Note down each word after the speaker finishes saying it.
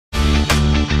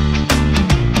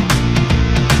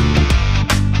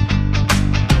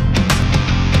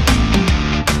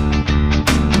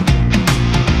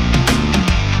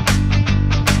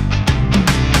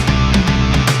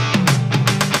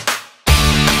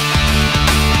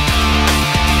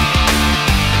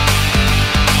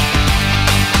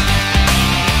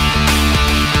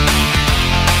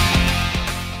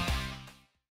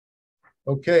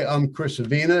Okay, I'm Chris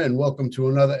Avina, and welcome to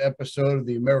another episode of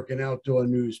the American Outdoor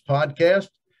News Podcast.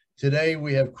 Today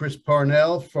we have Chris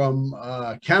Parnell from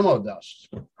Camo Dust.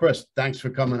 Chris, thanks for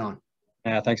coming on.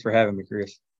 Thanks for having me,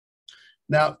 Chris.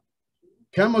 Now,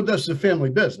 Camo Dust is a family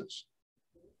business.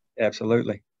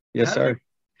 Absolutely. Yes, sir.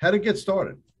 How did it get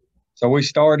started? So we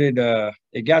started,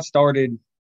 it got started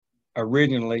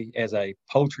originally as a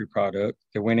poultry product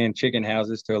that went in chicken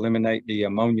houses to eliminate the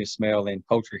ammonia smell in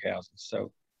poultry houses.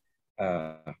 So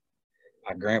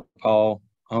my grandpa,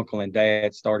 uncle, and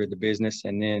dad started the business,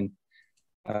 and then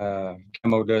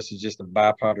Camo Dust is just a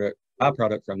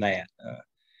byproduct from that.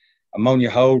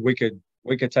 Ammonia hold, we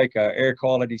could take a air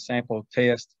quality sample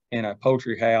test in a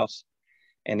poultry house,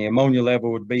 and the ammonia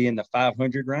level would be in the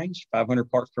 500 range,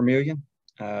 500 parts per million.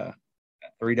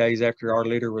 3 days after our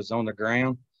litter was on the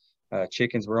ground,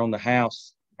 chickens were on the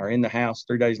house or in the house.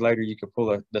 3 days later, you could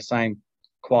pull the same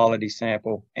quality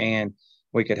sample, and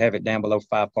we could have it down below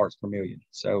 5 parts per million.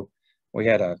 So we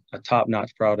had a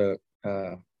top-notch product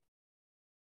for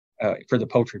the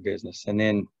poultry business. And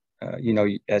then,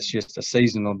 that's just a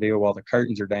seasonal deal while the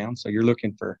curtains are down. So they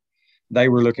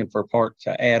were looking for a part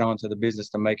to add on to the business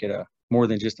to make it more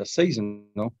than just a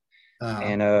seasonal,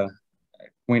 and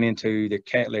went into the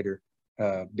cat litter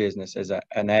business as an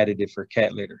additive for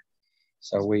cat litter.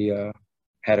 So we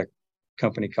had a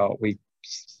company called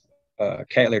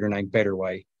cat litter named Better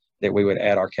Way that we would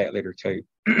add our cat litter to.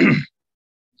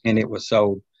 And it was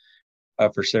sold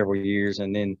for several years.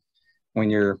 And then when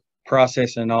you're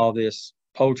processing all this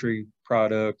poultry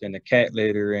product and the cat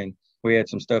litter, and we had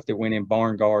some stuff that went in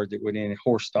barn guards, that went in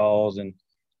horse stalls and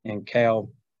cow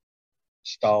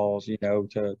stalls,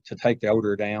 to take the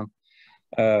odor down.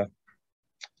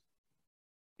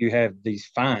 You have these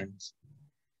fines,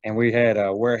 and we had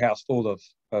a warehouse full of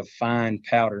fine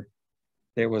powder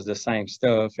that was the same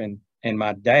stuff. And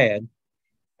my dad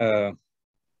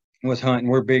was hunting.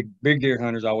 We're big deer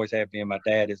hunters, always have been. My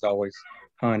dad has always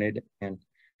hunted, and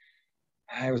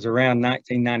it was around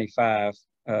 1995.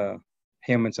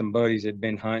 Him and some buddies had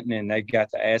been hunting, and they got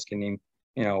to asking him,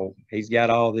 he's got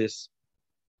all this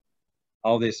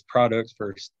products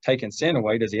for taking scent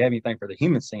away. Does he have anything for the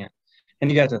human scent? And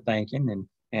he got to thinking,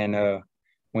 and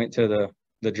went to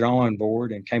the drawing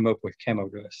board and came up with Camo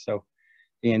Dust. So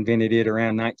he invented it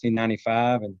around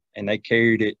 1995, and they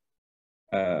carried it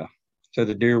to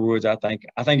the deer woods. I think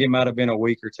it might have been a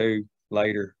week or two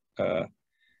later,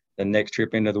 the next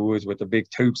trip into the woods with a big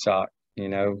tube sock,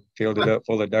 filled it up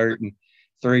full of dirt, and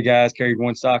 3 guys carried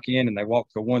one sock in, and they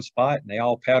walked to one spot, and they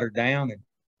all powdered down and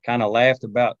kind of laughed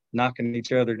about knocking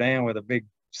each other down with a big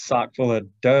sock full of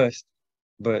dust.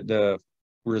 But the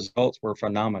results were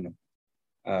phenomenal.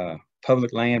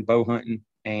 Public land, bow hunting,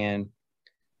 and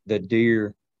the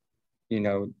deer,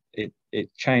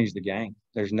 it changed the game.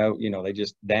 There's no, they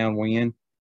just downwind.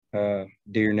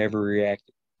 Deer never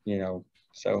reacted,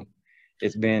 so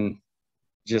it's been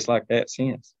just like that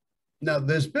since. Now,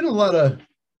 there's been a lot of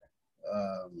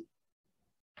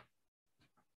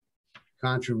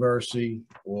controversy,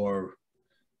 or,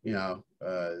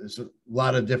 there's a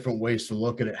lot of different ways to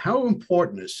look at it. How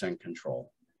important is scent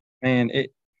control? Man,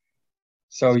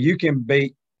 so you can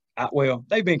beat,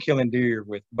 they've been killing deer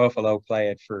with buffalo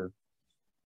plaid for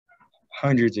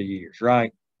hundreds of years,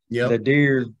 right? Yeah. The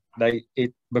deer,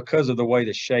 because of the way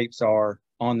the shapes are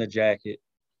on the jacket,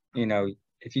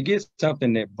 if you get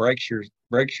something that breaks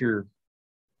your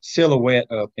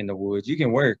silhouette up in the woods, you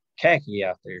can wear khaki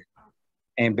out there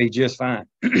and be just fine.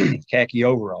 Khaki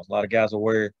overalls. A lot of guys will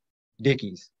wear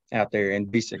Dickies out there and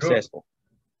be successful.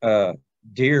 Sure.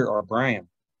 Deer are brown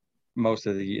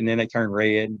and then they turn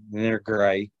red, and then they're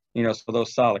gray, so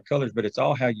those solid colors, but it's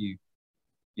all how you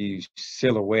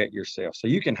silhouette yourself. So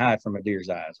you can hide from a deer's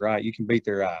eyes, right? You can beat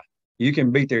their eye. You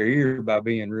can beat their ear by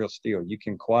being real still. You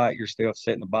can quiet yourself,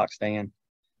 sit in the box stand,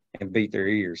 and beat their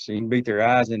ears. So you can beat their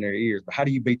eyes and their ears, but how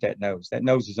do you beat that nose? That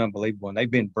nose is unbelievable, and they've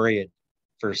been bred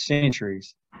for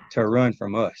centuries to run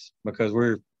from us because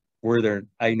we're their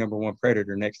number one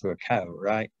predator next to a cow,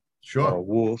 right? Sure. Or a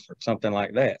wolf or something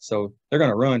like that. So they're going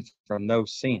to run from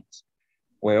those scents.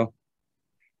 Well,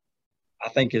 I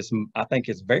think it's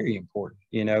very important,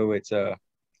 it's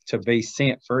to be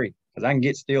scent free, because I can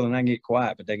get still and I can get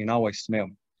quiet, but they can always smell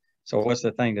me. So what's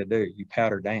the thing to do? You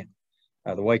powder down.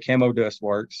 The way Camo Dust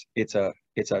works, it's a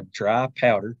dry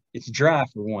powder. It's dry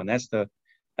for one. That's the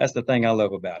thing I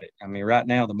love about it. I mean, right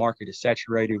now the market is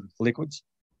saturated with liquids.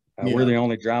 We're the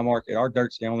only dry market. Our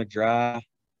dirt's the only dry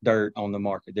dirt on the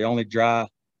market, the only dry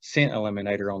scent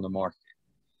eliminator on the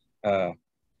market.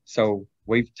 So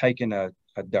we've taken a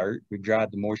dirt, we've dried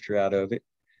the moisture out of it.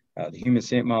 The human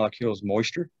scent molecule is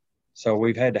moisture. So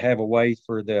we've had to have a way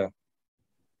for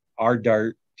our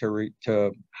dirt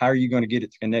to how are you going to get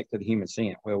it to connect to the human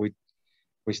scent? Well, we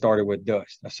started with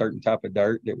dust, a certain type of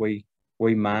dirt that we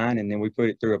mine, and then we put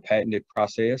it through a patented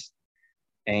process.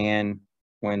 And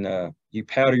when you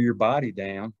powder your body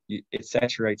down, it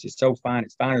saturates. It's so fine,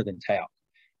 it's finer than talc.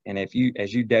 And as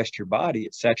you dust your body,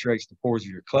 it saturates the pores of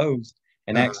your clothes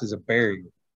and acts as a barrier.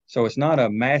 So it's not a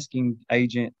masking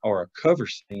agent or a cover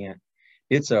scent.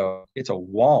 It's a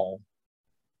wall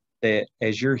that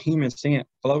as your human scent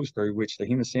flows through, which the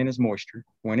human scent is moisture,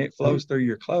 when it flows through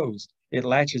your clothes, it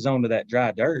latches onto that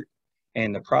dry dirt.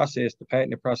 And the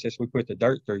patented process we put the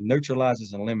dirt through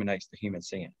neutralizes and eliminates the human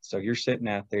scent. So you're sitting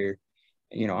out there,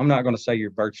 I'm not going to say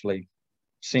you're virtually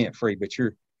scent free, but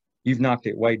you've knocked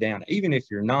it way down. Even if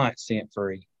you're not scent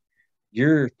free,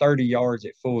 you're 30 yards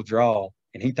at full draw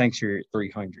and he thinks you're at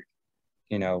 300,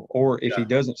 or if he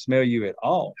doesn't smell you at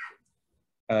all,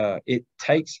 it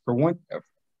takes,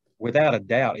 without a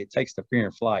doubt, it takes the fear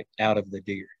and flight out of the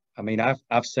deer. I mean,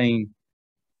 I've seen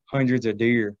hundreds of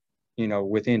deer,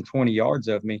 within 20 yards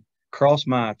of me cross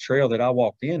my trail that I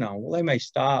walked in on. Well, they may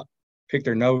stop, pick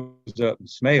their nose up and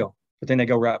smell, but then they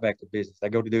go right back to business. They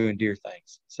go to doing deer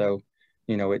things. So,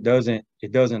 it doesn't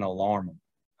alarm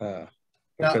them.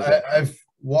 Now, I've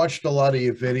watched a lot of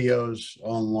your videos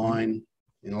online,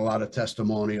 a lot of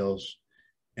testimonials,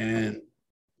 and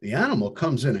the animal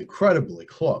comes in incredibly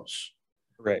close.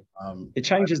 Correct. It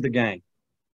changes the game.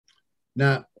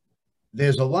 Now,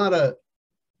 there's a lot of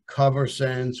cover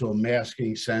scents or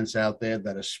masking scents out there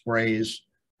that are sprays.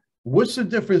 What's the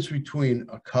difference between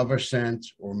a cover scent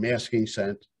or masking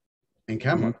scent and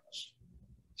Camo Dust?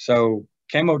 So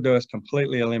Camo Dust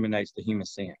completely eliminates the human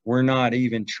scent. We're not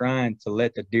even trying to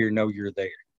let the deer know you're there.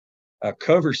 A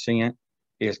cover scent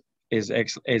is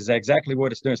exactly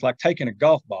what it's doing. It's like taking a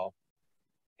golf ball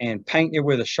and painting it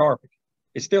with a Sharpie.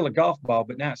 It's still a golf ball,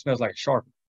 but now it smells like a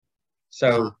Sharpie.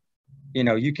 So,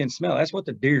 you can smell. That's what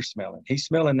the deer's smelling. He's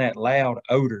smelling that loud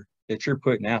odor that you're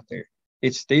putting out there.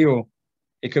 It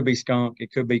could be skunk.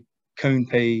 It could be coon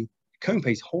pea. Coon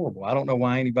pea's horrible. I don't know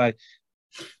why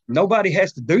nobody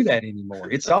has to do that anymore.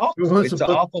 It's awful. It's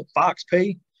awful. Fox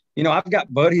pea. I've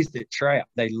got buddies that trap.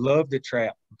 They love to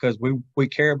trap because we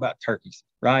care about turkeys,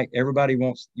 right? Everybody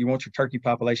you want your turkey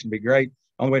population to be great.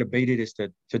 Only way to beat it is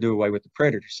to do away with the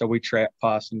predators. So we trap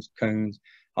possums, coons,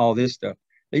 all this stuff.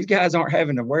 These guys aren't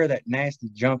having to wear that nasty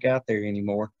junk out there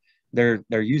anymore. They're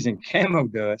using Camo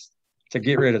Dust to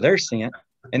get rid of their scent,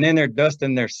 and then they're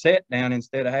dusting their set down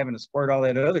instead of having to squirt all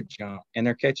that other junk. And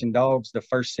they're catching dogs the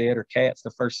first set or cats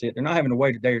the first set. They're not having to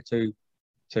wait a day or two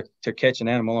to catch an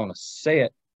animal on a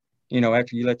set.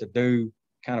 After you let the dew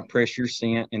kind of press your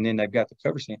scent, and then they've got the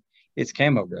cover scent. It's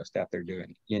Camo Dust out there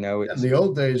doing it. In the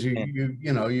old days,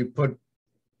 you put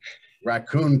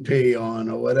raccoon pee on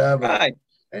or whatever. Right.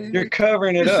 And you're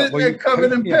covering it up. You're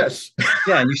covered in piss.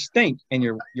 Yeah, and you stink, and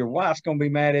your wife's gonna be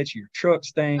mad at you. Your truck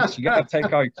stinks. You got to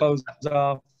take all your clothes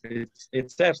off.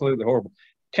 It's absolutely horrible.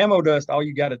 Camo Dust, all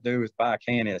you got to do is buy a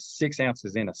can of 6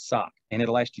 ounces in a sock, and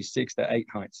it'll last you 6 to 8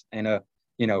 hunts. And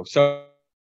so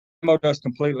Camo Dust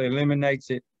completely eliminates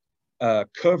it.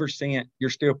 Cover scent, you're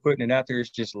still putting it out there. It's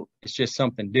just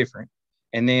something different.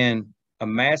 And then a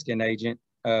masking agent,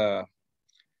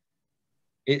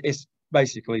 it's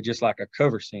basically just like a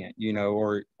cover scent,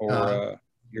 or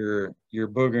you're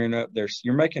boogering up there.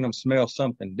 You're making them smell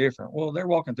something different. Well, they're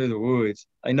walking through the woods.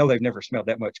 They know they've never smelled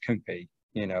that much coon pea,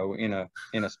 in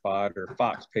a spot, or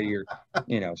fox pea, or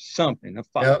something.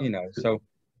 So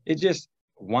it just,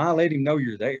 why let him know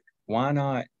you're there? Why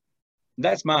not?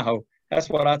 That's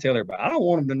what I tell everybody. I don't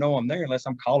want them to know I'm there unless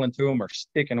I'm calling to them or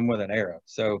sticking them with an arrow.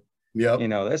 So,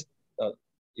 that's,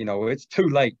 it's too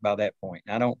late by that point.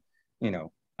 I don't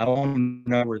want them to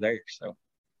know we're there. So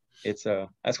it's,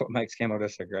 that's what makes Camo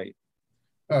Dust so great.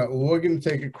 All right. Well, we're going to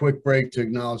take a quick break to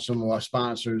acknowledge some of our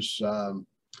sponsors.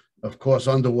 Of course,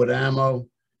 Underwood Ammo,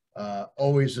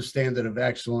 always a standard of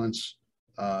excellence.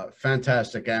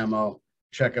 Fantastic ammo.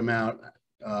 Check them out.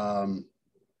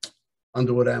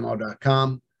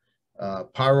 Underwoodammo.com.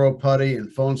 Pyro Putty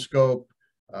and Phone Scope,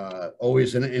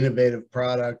 always an innovative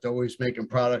product, always making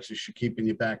products you should keep in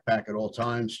your backpack at all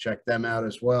times. Check them out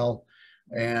as well.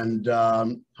 And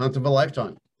Hunt of a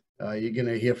Lifetime. You're going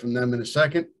to hear from them in a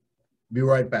second. Be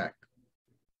right back.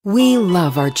 We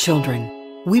love our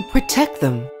children. We protect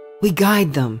them. We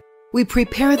guide them. We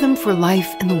prepare them for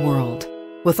life in the world.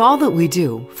 With all that we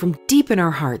do, from deep in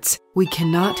our hearts, we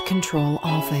cannot control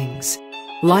all things.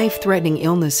 Life-threatening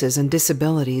illnesses and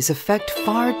disabilities affect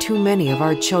far too many of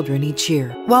our children each year.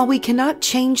 While we cannot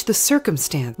change the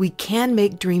circumstance, we can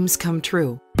make dreams come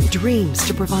true. Dreams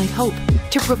to provide hope,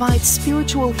 to provide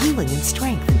spiritual healing and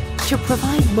strength, to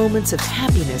provide moments of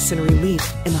happiness and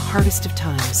relief in the hardest of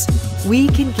times. We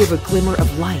can give a glimmer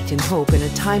of light and hope in a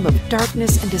time of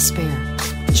darkness and despair.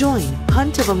 Join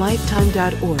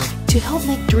huntofalifetime.org to help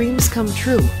make dreams come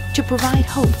true, to provide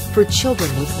hope for children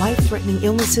with life-threatening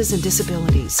illnesses and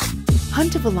disabilities.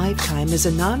 Hunt of a Lifetime is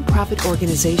a nonprofit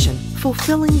organization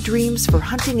fulfilling dreams for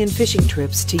hunting and fishing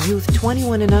trips to youth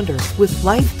 21 and under with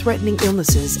life-threatening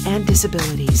illnesses and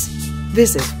disabilities.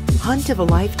 Visit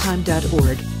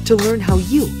huntofalifetime.org to learn how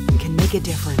you can make a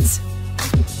difference.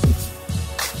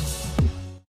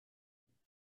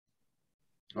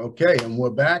 Okay, and we're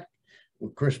back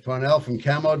with Chris Parnell from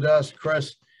Camo Dust.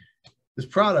 Chris, this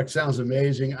product sounds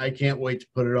amazing. I can't wait to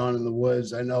put it on in the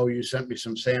woods. I know you sent me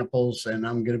some samples, and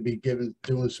I'm going to be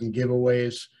doing some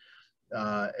giveaways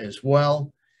as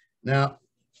well. Now,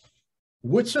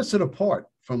 what sets it apart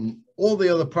from all the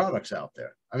other products out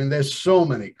there? I mean, there's so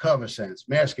many cover scents,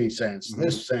 masking scents,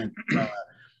 this scent.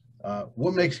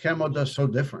 What makes Camo Dust so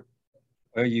different?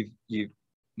 Well,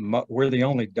 we're the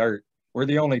only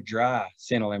dry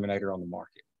scent eliminator on the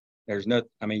market. There's no,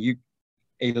 I mean,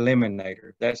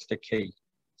 eliminator, that's the key.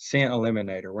 Scent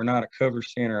eliminator. We're not a cover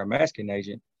scent or a masking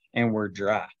agent, and we're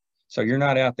dry. So you're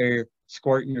not out there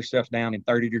squirting yourself down in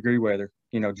 30-degree weather,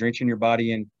 drenching your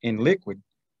body in liquid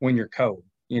when you're cold.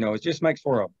 It just makes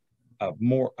for a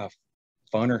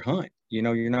funner hunt.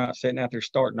 You're not sitting out there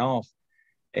starting off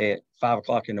at 5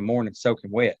 o'clock in the morning soaking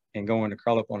wet and going to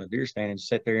crawl up on a deer stand and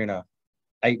sit there in a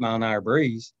 8-mile-an-hour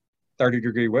breeze,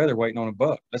 30-degree weather waiting on a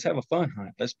buck. Let's have a fun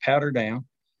hunt. Let's powder down,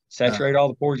 saturate all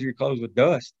the pores of your clothes with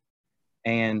dust,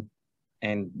 and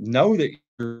know that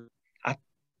the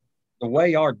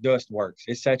way our dust works,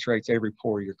 it saturates every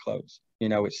pore of your clothes.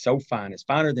 It's so fine. It's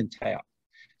finer than talc.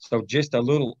 So just a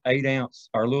little 8-ounce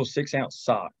or a little 6-ounce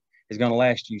sock is going to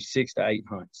last you 6 to 8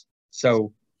 hunts.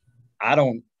 So I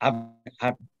don't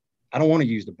want to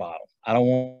use the bottle. I don't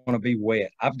want to be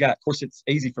wet. Of course, it's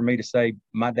easy for me to say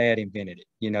my dad invented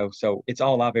it, so it's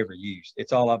all I've ever used.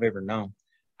 It's all I've ever known.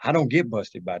 I don't get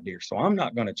busted by deer, so I'm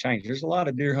not going to change. There's a lot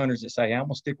of deer hunters that say, I'm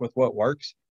going to stick with what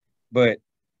works. But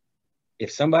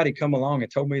if somebody come along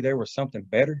and told me there was something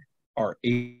better or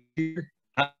easier,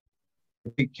 I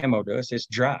would Camo Dust. It's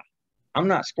dry. I'm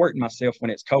not squirting myself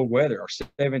when it's cold weather or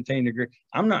 17 degrees.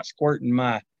 I'm not squirting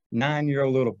my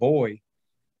 9-year-old little boy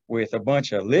with a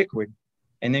bunch of liquid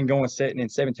and then going sitting in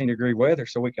 17-degree weather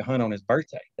so we can hunt on his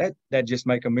birthday. That just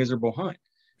make a miserable hunt.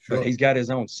 Sure. But he's got his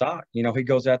own sock. He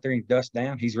goes out there and dusts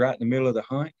down. He's right in the middle of the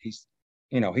hunt. He's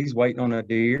waiting on a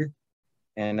deer,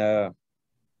 and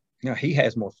he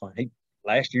has more fun.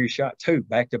 Last year he shot 2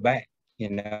 back to back.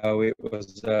 It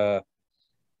was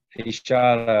he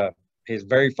shot his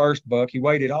very first buck. He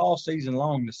waited all season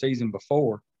long the season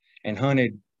before and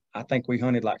hunted. I think we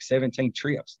hunted like 17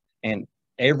 trips, and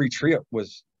every trip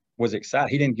was exciting.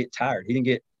 He didn't get tired. He didn't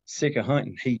get sick of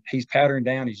hunting. He's powdering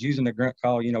down. He's using the grunt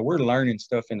call. We're learning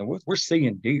stuff in the woods. We're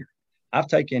seeing deer. I've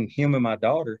taken him and my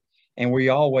daughter, and we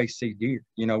always see deer.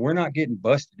 We're not getting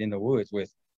busted in the woods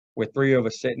with 3 of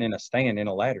us sitting in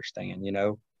a ladder stand.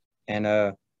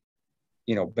 And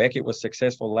Beckett was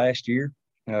successful last year.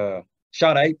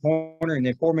 Shot an 8-pointer, and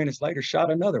then 4 minutes later shot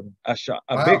another one.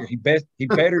 Bigger. He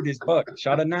bettered his buck.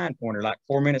 Shot a 9-pointer. Like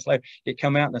 4 minutes later, it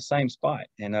come out in the same spot.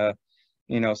 And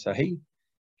so he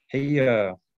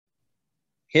had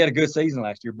a good season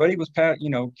last year. But he was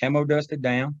camo dusted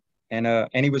down, and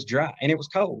he was dry, and it was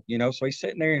cold. So he's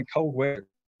sitting there in cold weather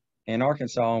in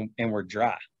Arkansas, and we're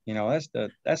dry. That's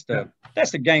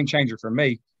the game changer for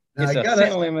me. It's a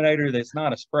scent eliminator that's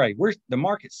not a spray. The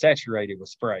market's saturated with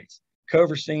sprays.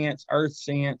 Cover scents, earth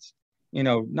scents,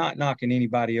 not knocking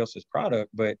anybody else's product,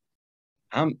 but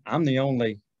we're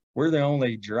the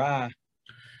only dry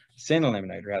scent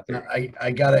eliminator out there. Now,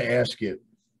 I got to ask you,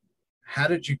 how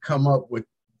did you come up with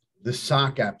the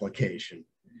sock application?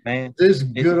 Man, this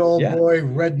good old boy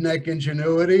redneck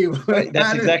ingenuity.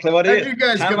 That's exactly what it is. How did you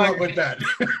guys come up with that?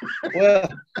 Well,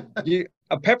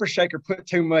 a pepper shaker put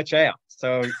too much out.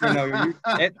 So,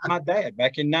 my dad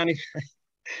back in 90.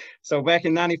 So back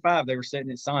in 95, they were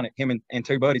sitting at Sonic, him and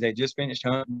 2 buddies. They just finished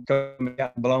hunting,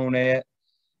 got blown at.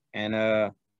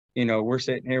 And, we're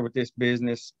sitting here with this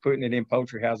business, putting it in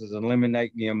poultry houses,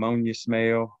 eliminating the ammonia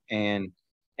smell. And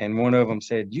one of them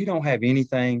said, you don't have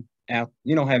anything out.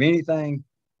 You don't have anything.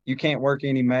 You can't work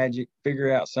any magic,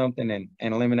 figure out something and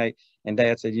eliminate. And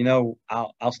Dad said,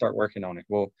 I'll start working on it.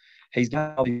 Well, he's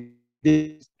got all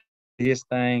this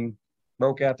thing,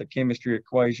 broke out the chemistry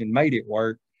equation, made it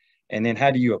work. And then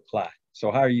how do you apply it?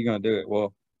 So how are you going to do it?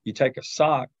 Well, you take a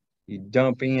sock, you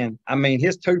dump in.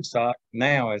 His tube sock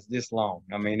now is this long.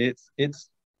 it's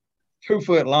 2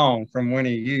 foot long from when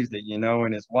he used it,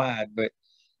 and it's wide. But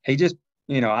he just,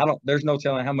 there's no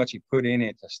telling how much he put in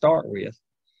it to start with,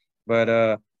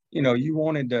 but,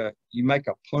 you make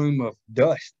a plume of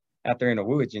dust out there in the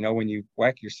woods, when you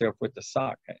whack yourself with the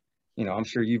sock. I'm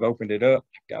sure you've opened it up.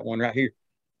 I've got one right here.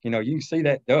 You can see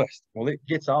that dust. Well, it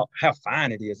gets off how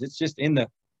fine it is. It's just and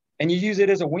you use it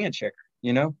as a wind checker,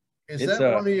 Is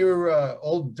that one of your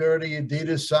old dirty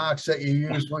Adidas socks that you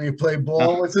use when you play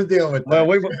ball? What's the deal with that?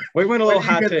 Well, we went a little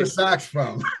high Where do you tech. get the socks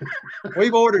from?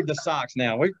 We've ordered the socks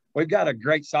now. We've got a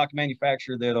great sock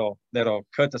manufacturer that'll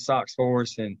cut the socks for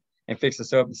us and fix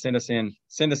us up and send us in.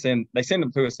 They send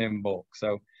them to us in bulk.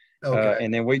 So, Okay.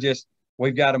 and then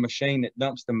we've got a machine that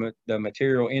dumps the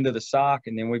material into the sock,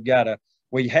 and then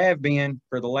we have been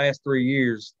for the last 3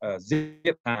 years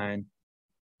zip tying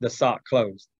the sock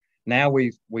closed. Now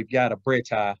we've got a bread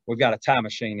tie. We've got a tie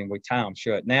machine, and we tie them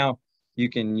shut. Now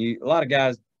a lot of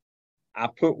guys. I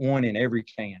put one in every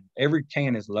can. Every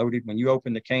can is loaded. When you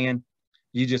open the can,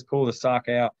 you just pull the sock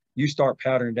out. You start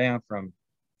powdering down from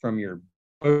your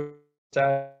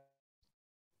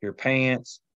your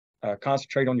pants.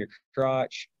 Concentrate on your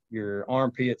crotch, your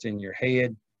armpits, and your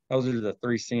head. Those are the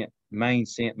three main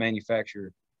scent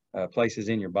manufacturer places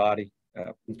in your body.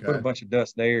 Okay. Put a bunch of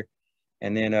dust there,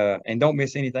 and then and don't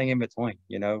miss anything in between.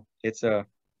 It's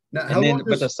Now,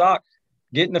 but the sock,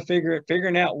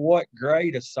 figuring out what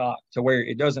grade of sock to where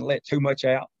it doesn't let too much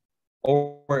out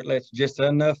or it lets just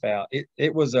enough out.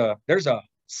 There's a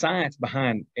science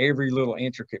behind every little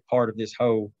intricate part of this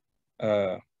whole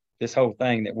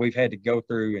thing that we've had to go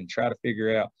through and try to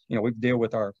figure out. We've dealt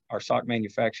with our sock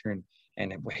manufacturer,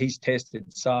 and he's tested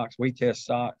socks. We test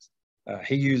socks.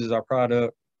 He uses our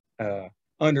product,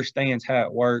 understands how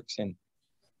it works, and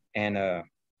how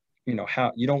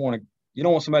you don't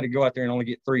want somebody to go out there and only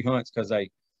get 3 hunts because they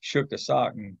shook the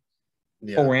sock and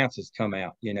 4 ounces come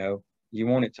out. You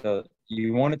want it to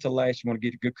last. You want to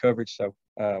get good coverage. So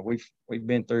we've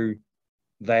been through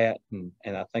that,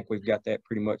 and I think we've got that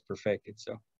pretty much perfected.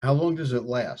 So how long does it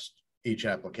last, each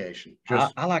application?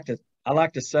 I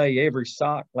like to say every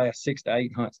sock lasts 6 to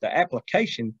 8 hunts. The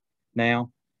application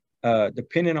now,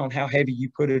 depending on how heavy you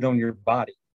put it on your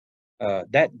body,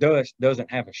 that dust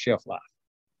doesn't have a shelf life.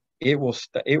 It will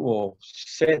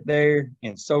sit there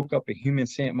and soak up a human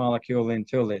scent molecule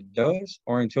until it does,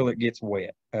 or until it gets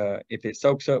wet. If it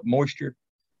soaks up moisture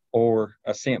or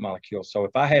a scent molecule. So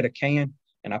if I had a can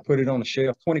and I put it on the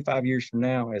shelf 25 years from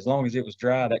now, as long as it was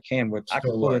dry, that can I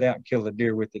could pull it out and kill a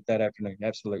deer with it that afternoon.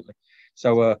 Absolutely.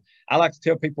 So I like to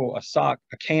tell people a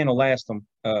can will last them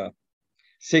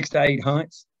 6 to 8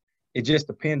 hunts. It just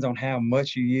depends on how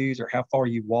much you use or how far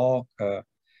you walk.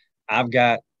 I've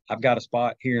got a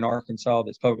spot here in Arkansas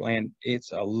that's public land.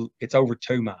 It's over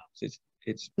 2 miles.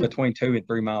 It's between 2 and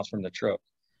 3 miles from the truck,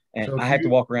 and so I have to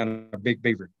walk around a big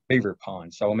beaver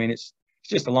pond. So I mean, it's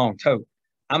just a long tote.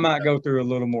 I might go through a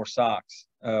little more socks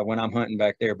when I'm hunting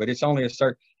back there, but it's only I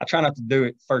try not to do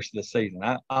it first of the season.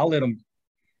 I'll let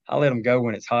them go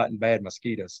when it's hot and bad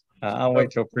mosquitoes. I'll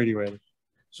wait till pretty weather.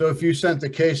 So if you sent a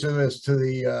case of this to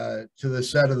the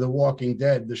set of The Walking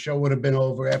Dead, the show would have been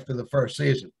over after the first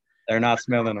season. They're not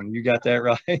smelling them. You got that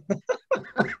right.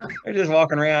 They're just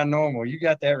walking around normal. You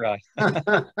got that right.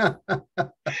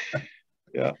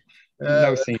 Yeah.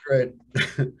 No scene. Great.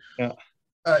 Yeah.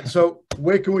 So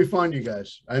where can we find you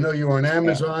guys? I know you're on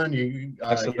Amazon. You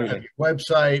have your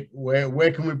website.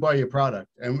 Where can we buy your product?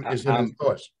 And is it in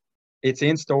stores? It's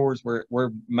in stores.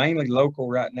 We're mainly local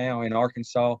right now in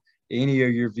Arkansas. Any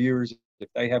of your viewers, if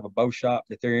they have a bow shop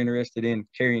that they're interested in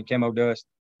carrying Camo Dust,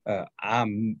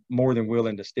 I'm more than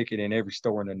willing to stick it in every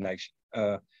store in the nation.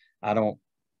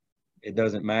 It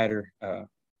doesn't matter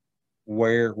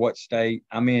what state.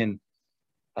 I'm in,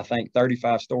 I think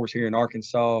 35 stores here in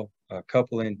Arkansas, a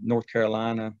couple in North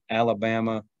Carolina,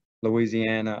 Alabama,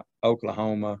 Louisiana,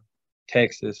 Oklahoma,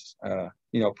 Texas,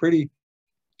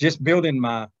 just building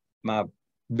my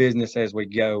business as we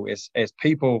go. As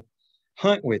people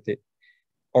hunt with it,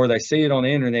 or they see it on the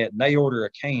internet and they order a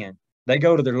can, they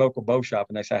go to their local bow shop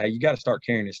and they say, hey, you got to start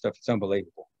carrying this stuff. It's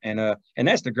unbelievable. And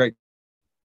that's the great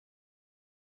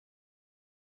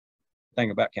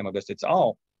thing about Camo Dust. It's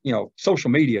all,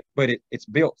 social media, but it's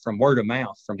built from word of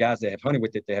mouth from guys that have hunted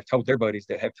with it, that have told their buddies,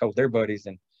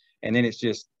 and then it's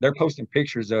just, they're posting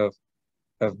pictures of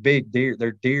big deer.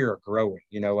 Their deer are growing.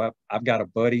 I've got a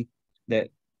buddy that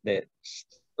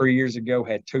 3 years ago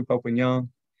had 2 Pope and Young,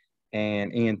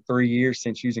 and in 3 years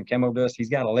since using Camo Dust, he's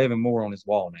got 11 more on his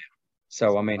wall now.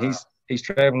 So I mean, wow. He's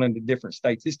traveling to different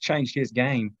states. It's changed his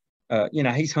game.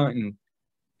 He's hunting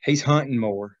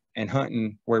more and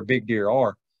hunting where big deer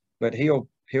are, but he'll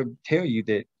tell you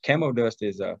that Camo Dust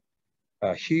is a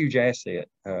a huge asset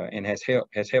and has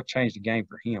helped change the game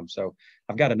for him. So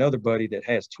I've got another buddy that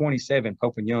has 27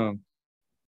 Pope and Young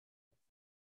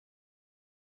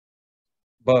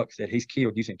bucks that he's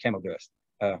killed using Camo Dust.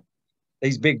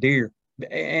 These big deer,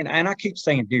 and I keep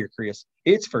saying deer, Chris.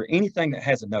 It's for anything that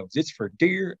has a nose. It's for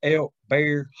deer, elk,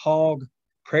 bear, hog,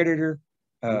 predator.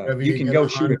 You can go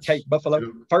shoot a Cape buffalo.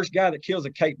 First guy that kills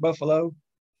a Cape buffalo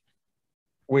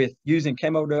with using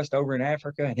Camo Dust over in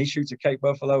Africa, and he shoots a Cape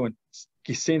buffalo and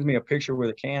he sends me a picture with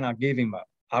a can, I'll give him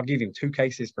 2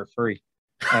 cases for free.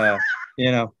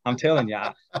 You know, I'm telling you,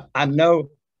 I know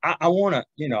I want to,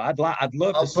 you know, I'd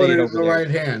love to see it over in the right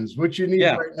hands. What you need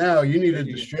right now, you need a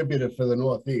distributor for the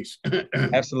Northeast.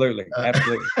 Absolutely.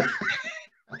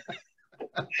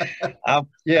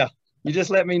 Yeah. You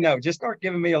just let me know. Just start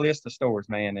giving me a list of stores,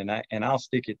 man, and I'll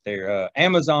stick it there.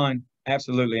 Amazon,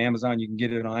 absolutely. Amazon, you can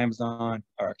get it on Amazon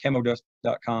or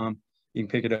camodust.com. You can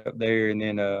pick it up there, and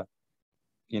then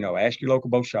you know, ask your local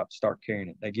bow shop to start carrying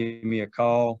it. They give me a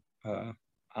call.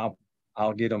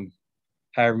 I'll get them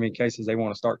however many cases they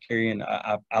want to start carrying.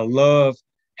 I love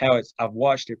how I've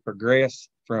watched it progress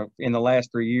in the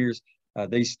last 3 years.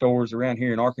 These stores around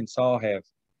here in Arkansas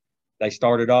they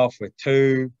started off with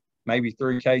 2, maybe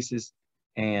 3 cases.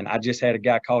 And I just had a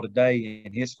guy call today,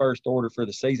 and his first order for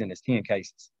the season is 10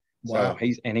 cases. Wow. So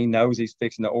he knows he's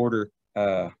fixing to order.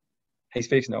 He's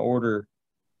fixing to order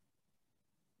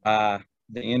by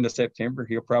the end of September.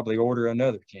 He'll probably order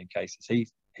another 10 cases.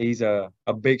 He's a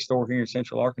big store here in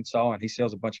Central Arkansas, and he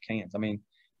sells a bunch of cans. I mean,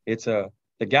 it's the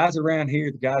guys around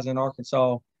here, the guys in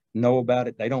Arkansas know about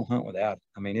it. They don't hunt without it.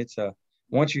 I mean,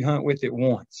 once you hunt with it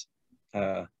once,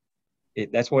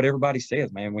 that's what everybody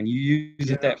says, man. When you use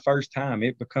it that first time,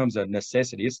 it becomes a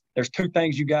necessity. There's 2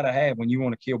 things you got to have when you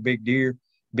want to kill big deer,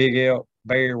 big elk,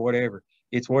 bear, whatever.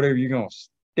 It's whatever you're going to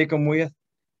stick them with,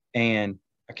 and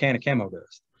a can of Camo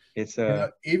Dust. It's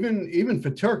even for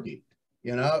turkey,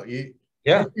 you know,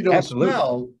 turkey don't absolutely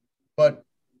smell, but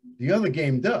the other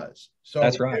game does. So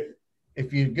that's right.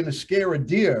 If you're going to scare a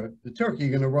deer, the turkey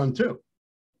you're going to run too.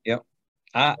 Yep.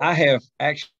 I have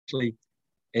actually,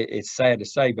 it's sad to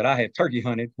say, but I have turkey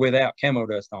hunted without Camo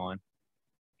Dust on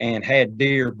and had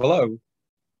deer blow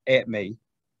at me,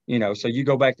 you know. So you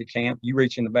go back to camp, you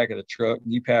reach in the back of the truck,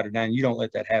 and you powder down. You don't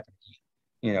let that happen again.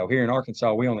 You know, here in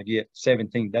Arkansas, we only get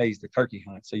 17 days to turkey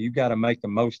hunt. So you got to make the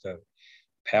most of it.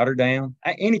 Powder down.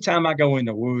 Anytime I go in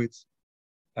the woods,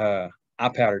 I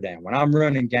powder down. When I'm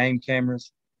running game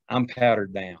cameras, I'm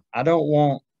powdered down. I don't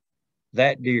want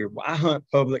that deer. I hunt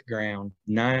public ground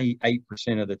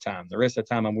 98% of the time. The rest of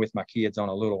the time, I'm with my kids on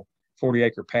a little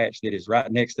 40-acre patch that is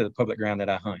right next to the public ground that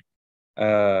I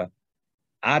hunt.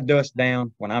 I dust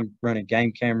down when I'm running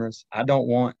game cameras. I don't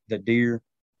want the deer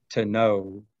to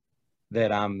know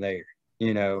that I'm there,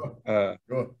 you know.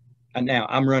 And now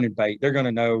I'm running bait. They're going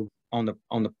to know on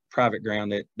the private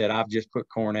ground that I've just put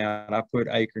corn out, I put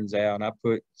acorns out, I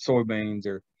put soybeans,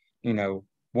 or, you know,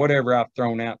 whatever I've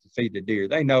thrown out to feed the deer.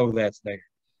 They know that's there,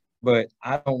 but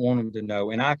I don't want them to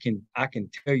know. And I can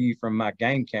tell you from my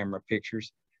game camera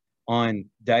pictures on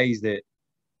days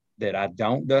that I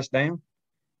don't dust down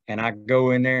and I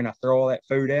go in there and I throw all that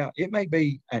food out. It may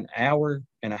be an hour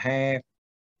and a half,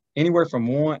 anywhere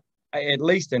from at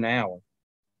least an hour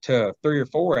to 3 or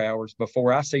 4 hours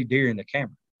before I see deer in the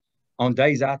camera. On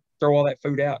days I throw all that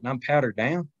food out and I'm powdered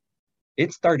down,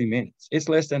 it's 30 minutes. It's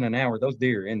less than an hour. Those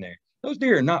deer are in there. Those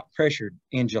deer are not pressured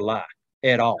in July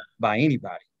at all by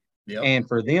anybody. Yep. And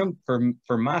for them,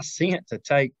 for my scent to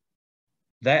take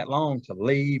that long to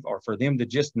leave, or for them to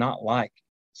just not like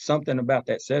something about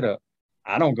that setup,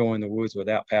 I don't go in the woods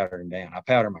without powdering down. I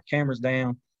powder my cameras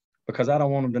down because I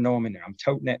don't want them to know I'm in there. I'm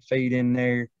toting that feed in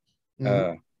there,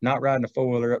 not riding a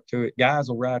four-wheeler up to it. Guys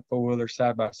will ride four-wheelers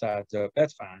side by sides up.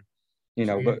 That's fine. You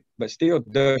know, but still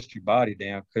dust your body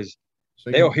down, because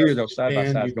they'll hear those side by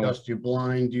sides going. You dust your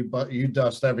blind, you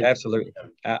dust everything. Absolutely.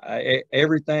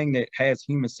 Everything that has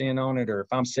human scent on it, or if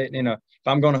I'm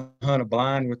going to hunt a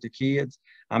blind with the kids,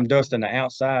 I'm dusting the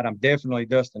outside. I'm definitely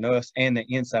dusting us and the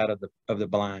inside of the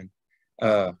blind.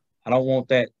 I don't want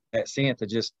that scent to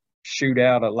just shoot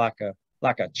out it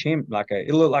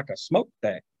look like a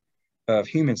smokestack of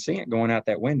human scent going out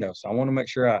that window. So I want to make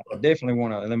sure I definitely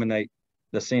want to eliminate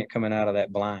the scent coming out of that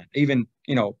blind. Even,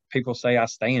 you know, people say I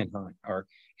stand hunt, or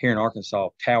here in Arkansas,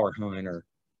 tower hunt, or,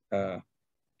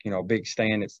 you know, a big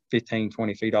stand that's 15,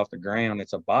 20 feet off the ground.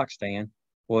 It's a box stand.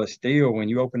 Well, it's still, when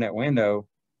you open that window,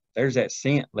 there's that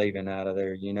scent leaving out of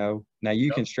there, you know. Now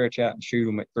you can stretch out and shoot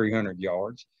them at 300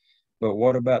 yards, but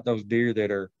what about those deer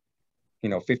that are, you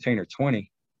know, 15 or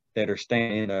 20 that are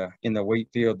standing in the wheat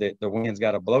field that the wind's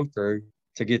got to blow through,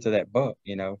 to get to that buck.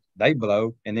 You know, they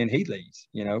blow and then he leaves.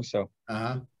 You know, so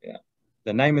yeah,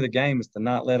 the name of the game is to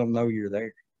not let them know you're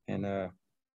there. And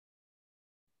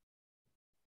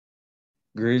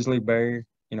grizzly, bear,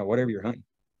 you know, whatever you're hunting.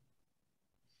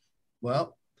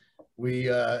 Well, we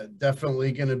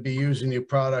definitely going to be using your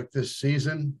product this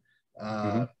season.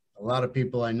 A lot of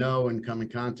people I know and come in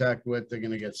contact with, they're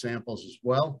going to get samples as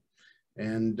well.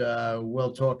 And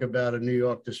we'll talk about a New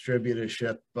York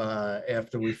distributorship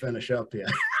after we finish up here.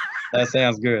 That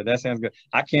sounds good. That sounds good.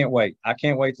 I can't wait. I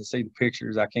can't wait to see the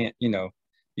pictures. I can't, you know,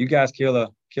 you guys kill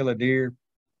a deer.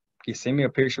 You send me a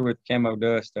picture with Camo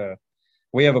Dust.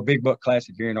 We have a big buck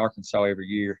classic here in Arkansas every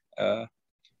year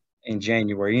in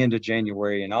January, end of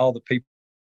January, and all the people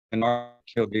in our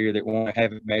kill deer that want to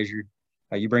have it measured.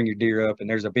 You bring your deer up, and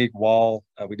there's a big wall.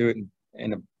 We do it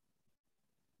in a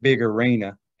big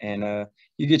arena, and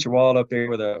you get your wall up there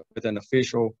with an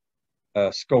official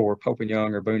score, Pope and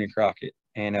Young or Boone and Crockett,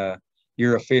 and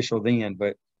you're official then.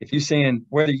 But if you send,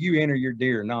 whether you enter your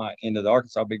deer or not into the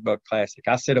Arkansas Big Buck Classic,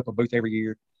 I set up a booth every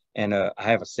year, and I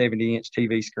have a 70-inch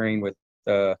TV screen with.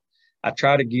 I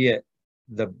try to get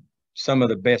some of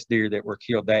the best deer that were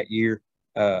killed that year,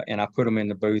 and I put them in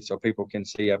the booth so people can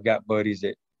see. I've got buddies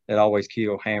that always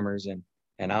kill hammers,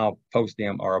 and I'll post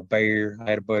them, or a bear. I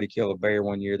had a buddy kill a bear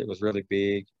one year that was really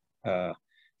big,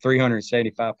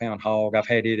 375-pound hog. I've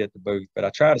had it at the booth, but I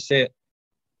try to set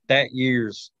that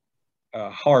year's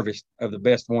harvest of the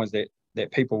best ones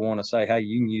that people want to say, hey,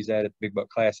 you can use that at the Big Buck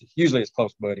Classic. Usually it's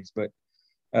close buddies, but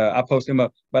I post them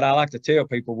up. But I like to tell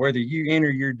people, whether you enter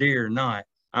your deer or not,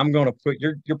 I'm going to put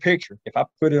your picture. If I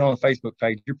put it on the Facebook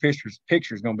page, your picture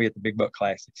is going to be at the Big Buck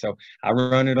Classic. So I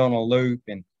run it on a loop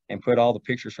and put all the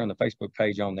pictures from the Facebook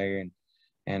page on there,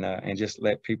 and just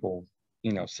let people,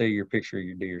 you know, see your picture of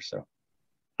your deer. So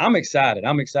I'm excited.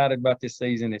 I'm excited about this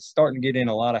season. It's starting to get in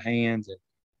a lot of hands,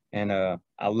 and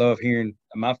I love hearing.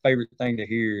 My favorite thing to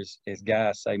hear is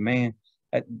guys say, man,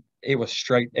 it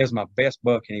was my best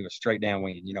buck, and he was straight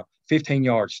downwind, you know, 15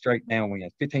 yards straight downwind,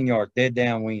 15 yards dead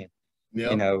downwind.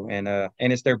 Yep. You know, and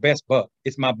it's their best buck.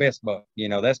 It's my best buck. You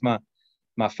know, that's my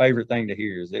favorite thing to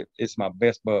hear is it's my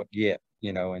best buck yet,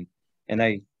 you know, and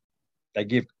they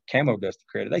give Camo Dust the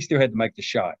credit. They still had to make the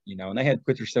shot, you know, and they had to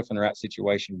put themselves in the right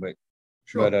situation. But,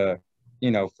 sure.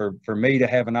 You know, for me to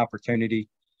have an opportunity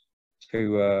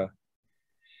to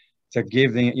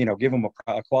give them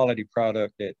a quality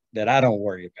product that I don't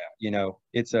worry about, you know,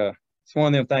 it's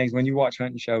one of them things when you watch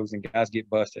hunting shows and guys get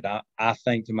busted, I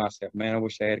think to myself, man, I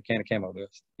wish they had a can of Camo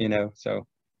Dust, you know. So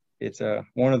it's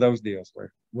one of those deals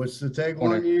where. What's the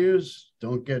tagline you use?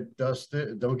 Don't get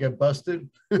dusted. Don't get busted.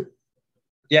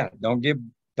 Yeah, don't get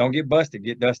busted.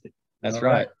 Get dusted. That's all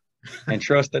right. And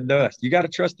trust the dust. You got to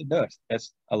trust the dust.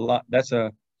 That's a lot. That's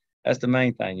the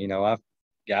main thing. You know,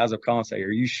 guys will call and say,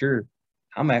 "Are you sure?"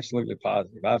 I'm absolutely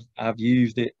positive. I've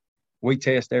used it. We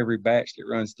test every batch that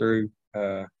runs through.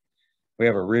 We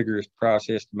have a rigorous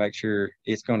process to make sure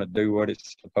it's going to do what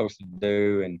it's supposed to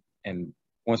do, and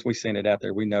once we send it out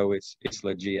there, we know it's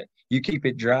legit. You keep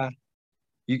it dry.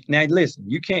 Now listen,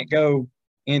 you can't go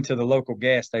into the local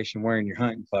gas station wearing your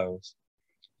hunting clothes,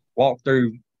 walk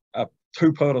through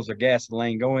 2 puddles of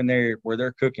gasoline, go in there where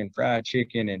they're cooking fried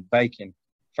chicken and bacon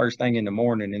first thing in the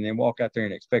morning, and then walk out there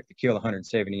and expect to kill a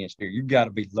 170-inch deer. You've got to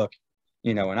be lucky,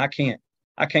 you know. And I can't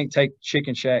take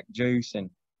chicken shack juice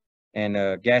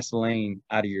and gasoline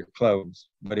out of your clothes.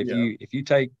 But if you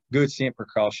take good scent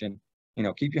precaution, you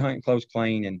know, keep your hunting clothes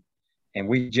clean, and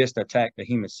we just attack the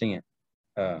human scent.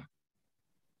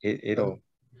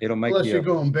 It'll make Unless you're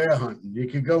going bear hunting, you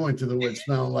could go into the woods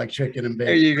smelling like chicken and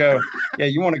bacon. There you go. Yeah,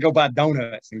 you want to go buy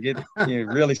donuts and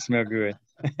really smell good.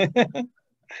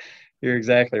 You're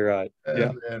exactly right.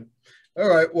 Yeah. Man. All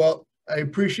right. Well, I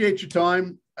appreciate your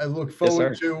time. I look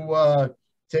forward to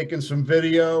taking some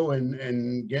video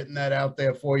and getting that out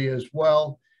there for you as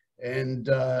well. And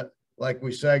like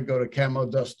we said, go to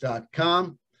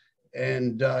camodust.com,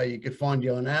 and you can find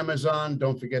you on Amazon.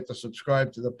 Don't forget to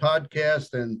subscribe to the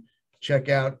podcast and check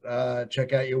out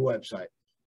your website.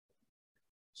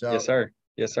 So yes, sir.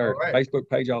 Yes, sir. Right. Facebook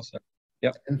page also.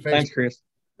 Yep. Thanks, Chris.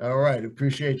 All right.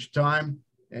 Appreciate your time,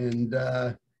 and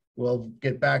we'll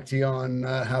get back to you on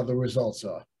how the results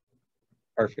are.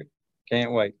 Perfect.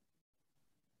 Can't wait.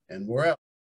 And we're out.